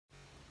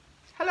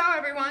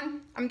everyone.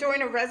 I'm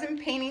doing a resin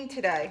painting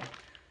today.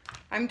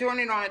 I'm doing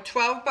it on a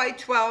 12 by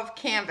 12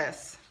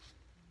 canvas.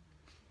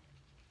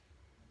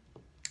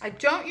 I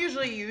don't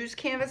usually use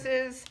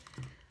canvases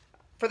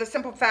for the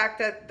simple fact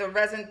that the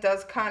resin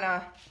does kind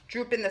of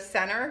droop in the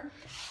center.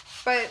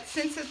 But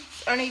since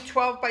it's only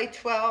 12 by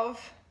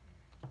 12,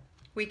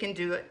 we can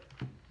do it.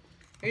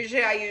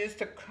 Usually I use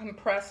the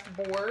compressed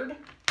board.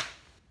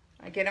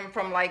 I get them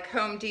from like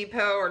Home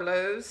Depot or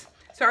Lowe's.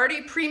 So I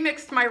already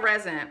pre-mixed my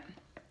resin.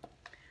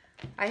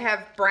 I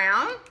have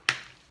brown.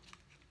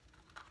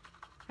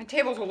 My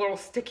table's a little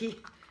sticky.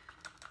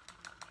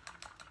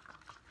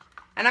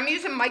 And I'm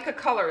using Mica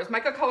Colors.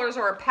 Mica Colors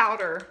are a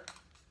powder.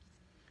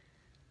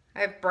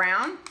 I have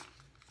brown.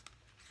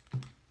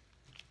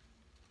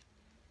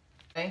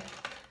 Okay.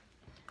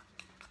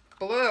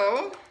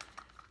 Blue.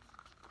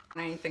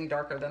 Anything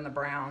darker than the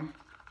brown.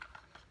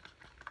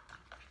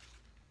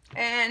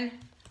 And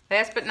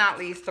last but not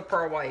least, the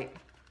pearl white.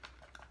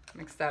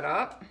 Mix that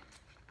up.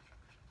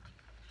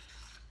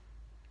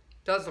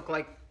 Does look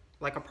like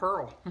a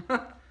pearl.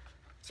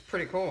 It's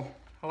pretty cool.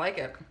 I like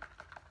it.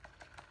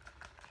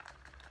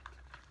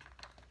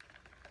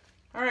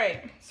 All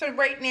right, so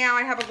right now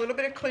I have a little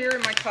bit of clear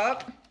in my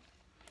cup.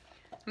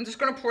 I'm just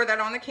gonna pour that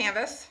on the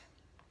canvas.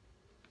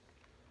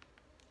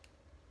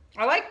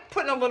 I like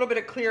putting a little bit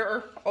of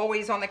clear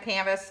always on the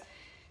canvas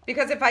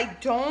because if I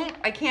don't,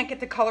 I can't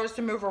get the colors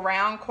to move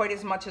around quite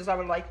as much as I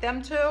would like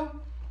them to.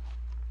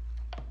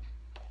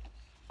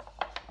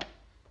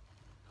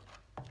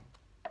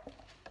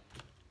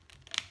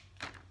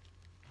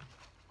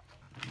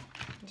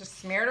 Just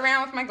smear it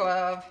around with my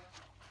glove.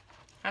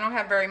 I don't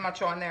have very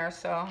much on there,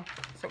 so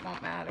it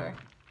won't matter.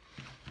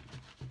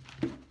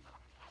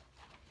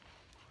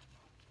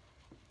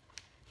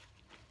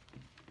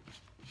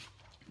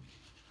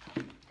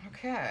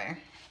 Okay.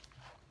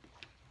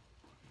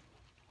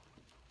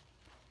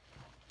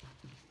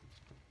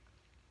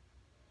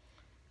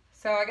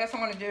 So I guess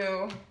I'm going to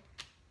do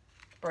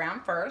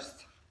brown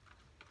first.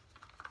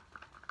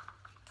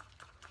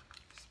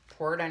 Just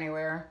pour it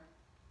anywhere.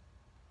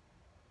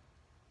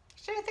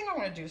 Actually, I think I'm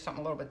going to do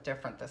something a little bit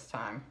different this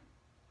time.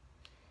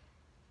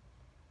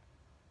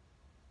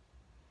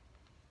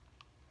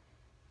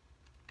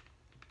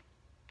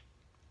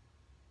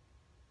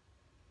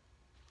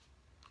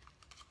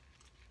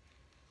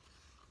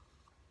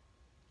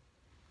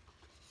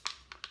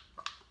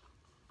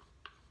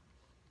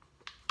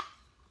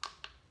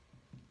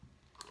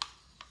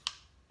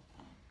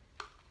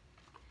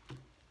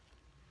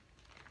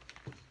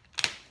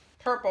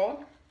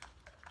 Purple.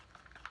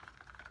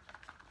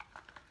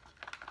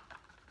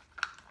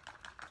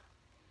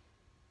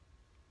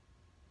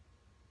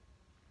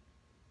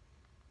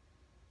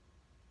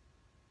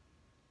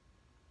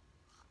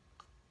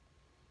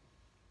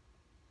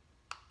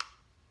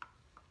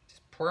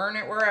 Just pouring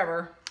it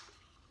wherever.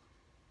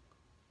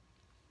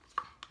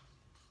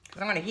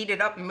 I'm going to heat it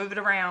up and move it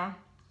around.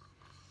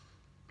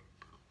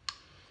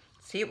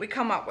 See what we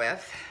come up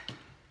with.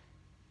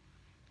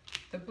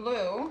 The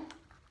blue.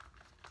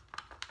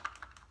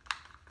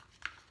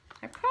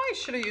 I probably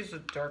should have used a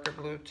darker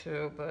blue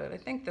too, but I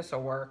think this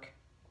will work.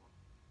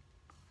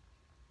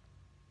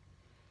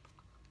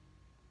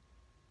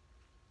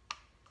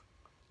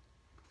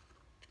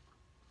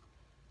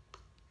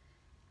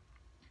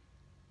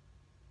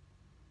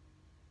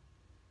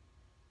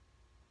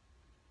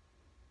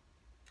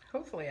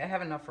 Hopefully I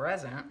have enough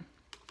resin.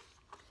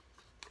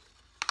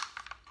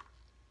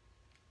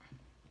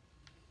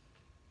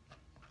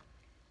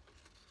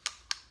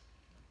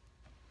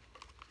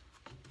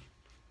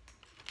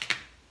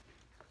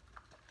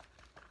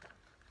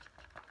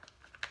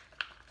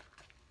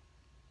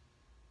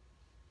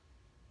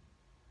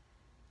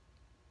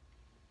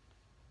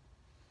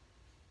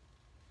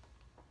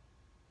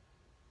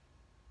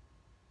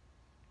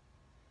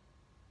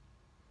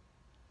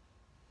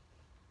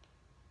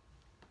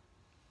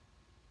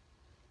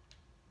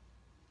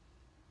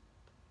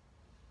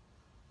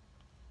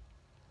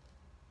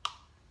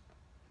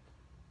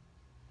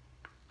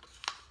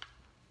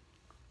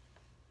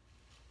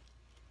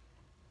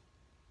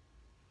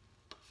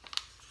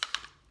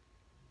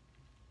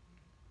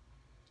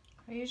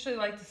 I usually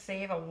like to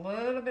save a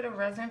little bit of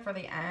resin for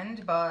the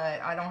end, but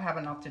I don't have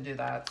enough to do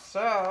that.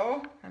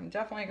 So I'm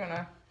definitely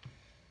gonna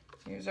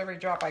use every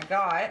drop I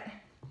got.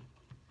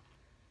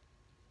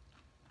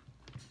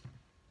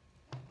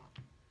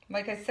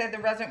 Like I said, the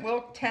resin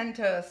will tend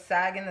to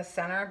sag in the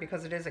center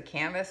because it is a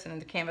canvas and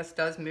the canvas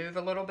does move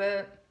a little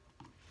bit.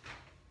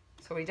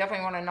 So we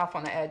definitely want enough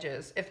on the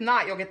edges. If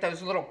not, you'll get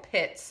those little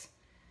pits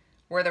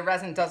where the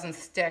resin doesn't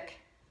stick.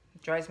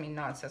 It drives me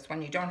nuts. That's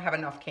when you don't have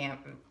enough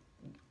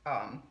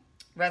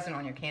resin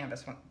on your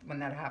canvas when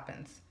that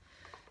happens.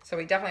 So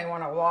we definitely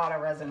want a lot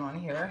of resin on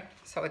here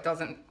so it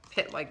doesn't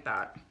pit like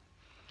that.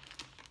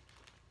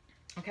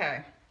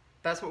 Okay,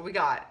 that's what we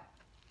got.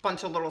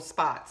 Bunch of little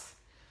spots.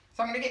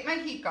 So I'm gonna get my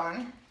heat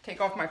gun,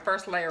 take off my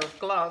first layer of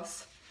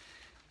gloves,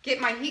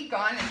 get my heat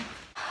gun and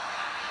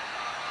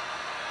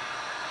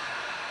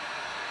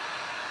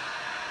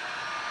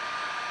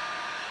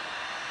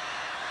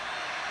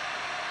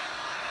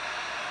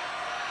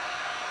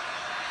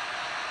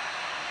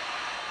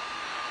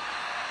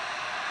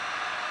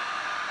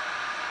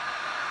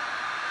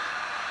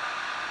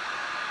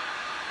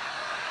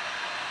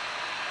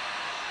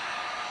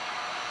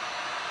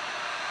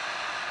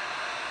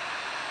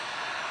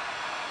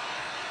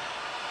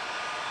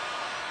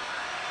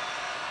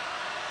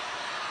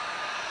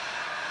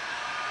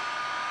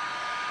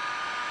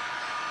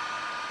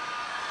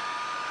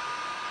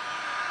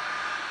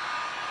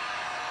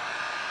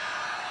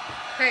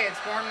Okay,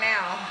 it's warm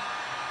now.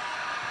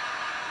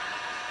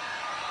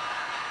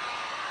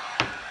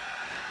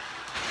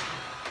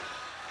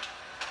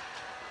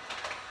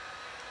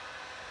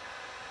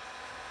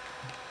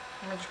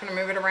 I'm just going to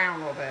move it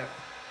around a little bit.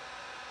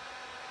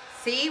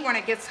 See, when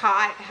it gets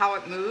hot, how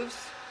it moves?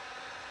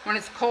 When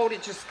it's cold,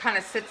 it just kind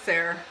of sits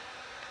there.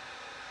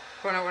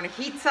 When it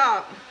heats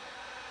up,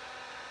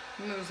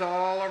 it moves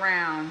all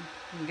around.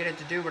 You can get it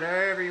to do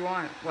whatever you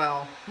want.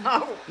 Well,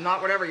 no,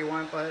 not whatever you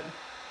want, but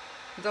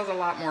it does a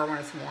lot more when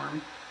it's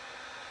warm.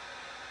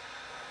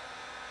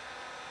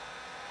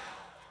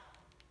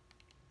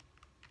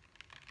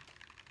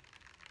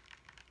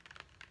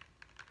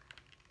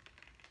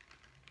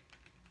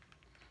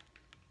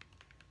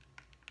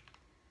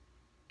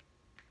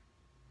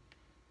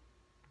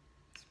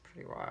 It's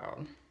pretty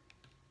wild.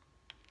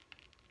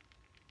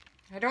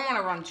 I don't want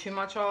to run too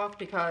much off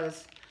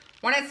because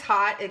when it's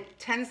hot, it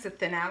tends to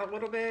thin out a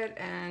little bit,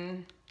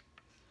 and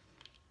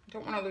I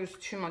don't want to lose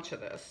too much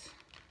of this.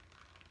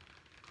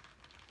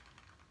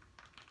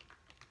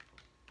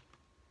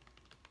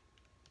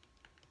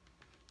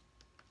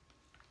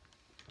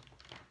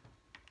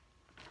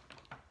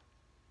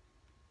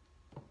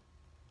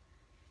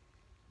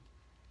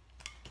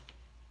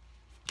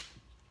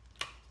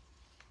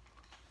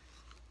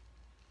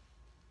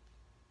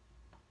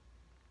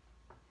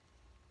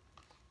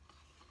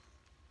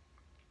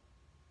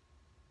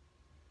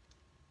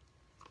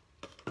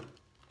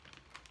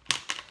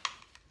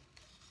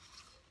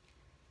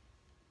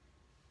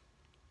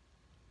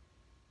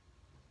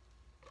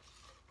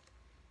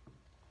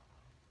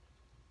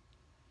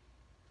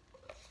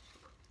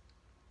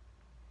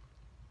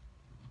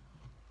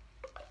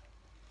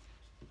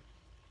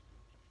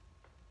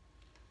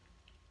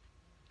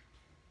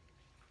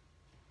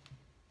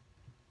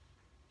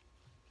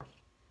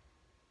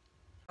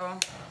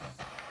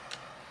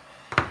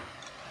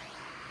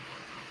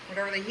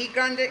 Whatever the heat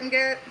gun didn't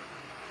get,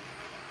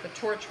 the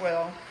torch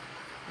will.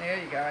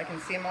 There you go. I can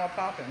see them all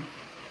popping.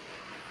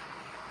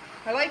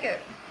 I like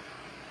it.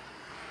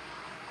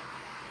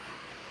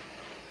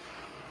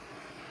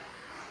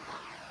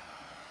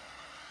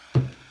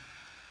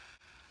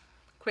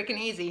 Quick and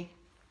easy.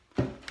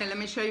 Okay, let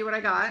me show you what I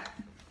got.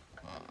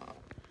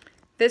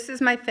 This is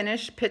my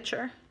finished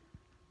picture.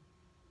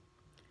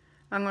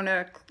 I'm going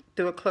to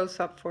do a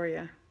close-up for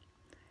you.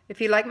 If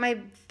you like my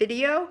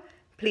video,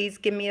 please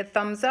give me a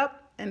thumbs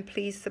up and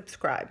please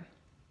subscribe.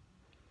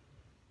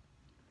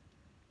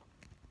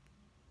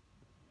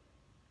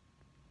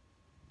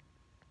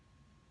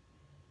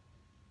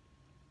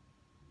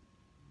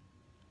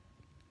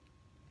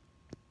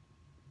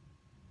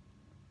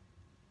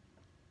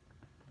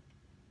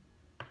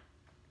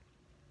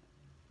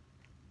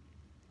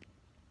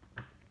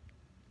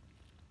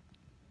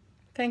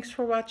 Thanks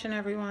for watching,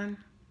 everyone.